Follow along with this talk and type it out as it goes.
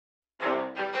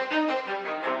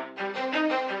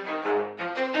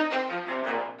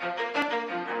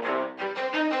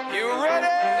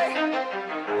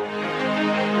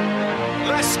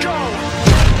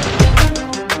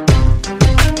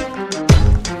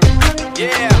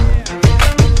Yeah.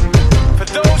 For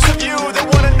those of you that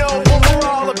wanna know what we're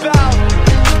all about,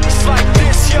 it's like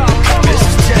this, y'all. This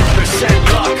is 10%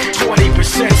 luck,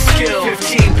 20% skill,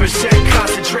 15%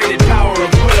 concentrated power of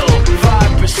will,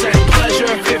 5% pleasure,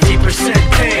 50%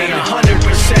 pain, and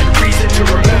 100% reason to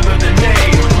remember the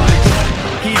name.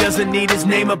 He doesn't need his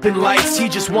name up in lights, he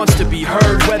just wants to be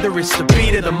heard, whether it's the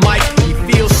beat of the mic. He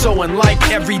feels so unlike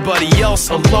everybody else,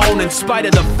 alone, in spite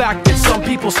of the fact that some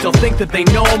people still think that they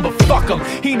know him. But fuck him,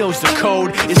 he knows the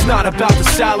code. It's not about the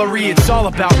salary, it's all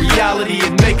about reality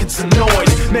and making some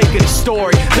noise, making a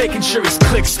story, making sure his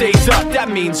click stays up. That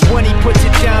means when he puts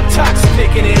it down, Tox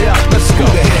picking it up. Let's go.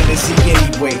 Who the hell is he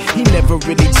anyway? He never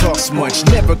really talks much,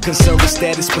 never concerned with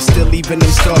status, but still even him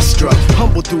starstruck.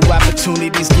 Humble through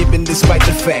opportunities given despite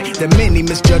the fact that many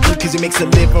misjudge him cause he makes a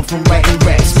living from writing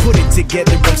raps. Put it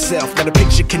together himself, got a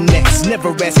picture connects,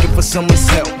 never asking for someone's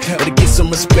help or to get some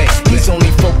respect. He's only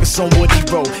focused on what he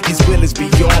wrote, his will is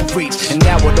beyond reach, and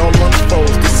now it all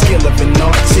unfolds, the skill of an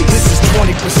artist. This is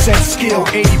 20% skill,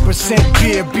 80%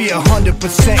 beer, be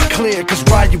 100% clear, cause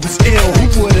Ryu was ill.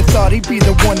 Who would've thought he'd be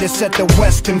the one that set the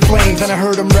West in flames? And I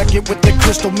heard him wreck it with the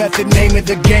crystal method, name of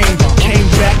the game. Came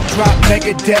back, dropped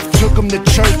Megadeth, took him to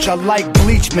church. I like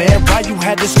Bleach, man, Ryu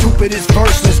had the stupidest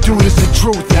verse, this dude is the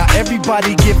truth. Now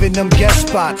everybody giving them guest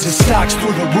spots and stocks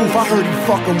through the roof. I heard he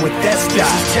fucking with that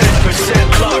stock.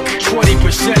 10% luck,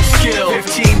 20% skill,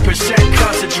 15%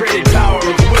 concentrated power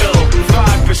of will,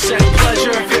 5%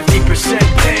 pleasure, 50%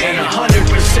 pain, and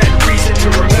 100% reason to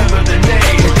remember the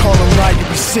name. They call him Ryu,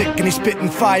 he's sick and he's spitting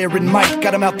fire. And Mike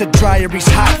got him out the dryer, he's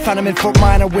hot. Found him in Fort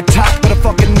Minor with top, but a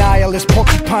fucking nihilist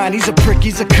porcupine. He's a prick,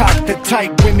 he's a cock. The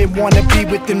type women wanna be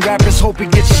within rappers, hope he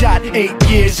gets shot. 8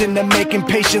 years in the making,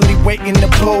 patiently waiting to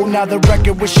blow. Now the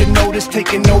record with your notice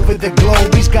taking over the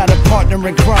globe. He's got a partner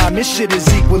in crime, his shit is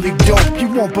equally dope. You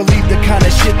won't believe the kind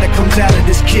of shit that comes out of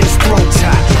this kid's throat.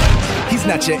 He's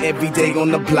not your everyday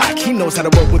on the block. He knows how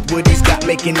to work with what he's got,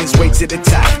 making his way to the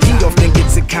top. He often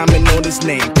gets a comment on his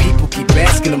name. People keep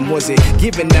asking him, was it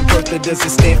given that birth that doesn't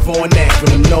stand for an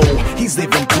acronym? No, he's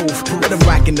living proof. Let him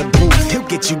rock in the booth. He'll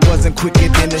get you buzzing quicker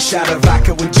than a shot of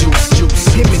vodka with juice.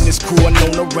 Him and his crew are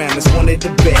known around as one of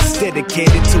the best,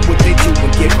 dedicated to what they do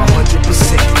and give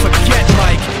 100%. Forget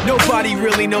Mike, nobody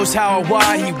really knows how or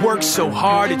why he works so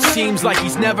hard. It seems like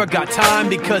he's never got time,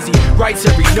 because he writes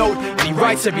every note and he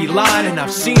writes every line. And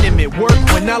I've seen him at work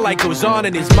when that light goes on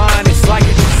in his mind. It's like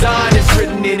a design is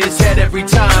written in his head every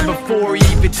time, before he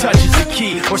even touches a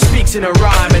key or speaks in a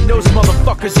rhyme. And those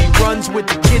motherfuckers he runs with,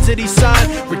 the kids that he signed,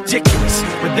 ridiculous,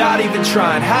 without even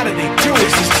trying. How do they do it?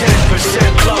 This is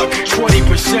 10% luck,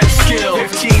 20% skill,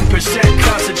 15%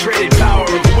 concentrated power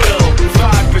of will,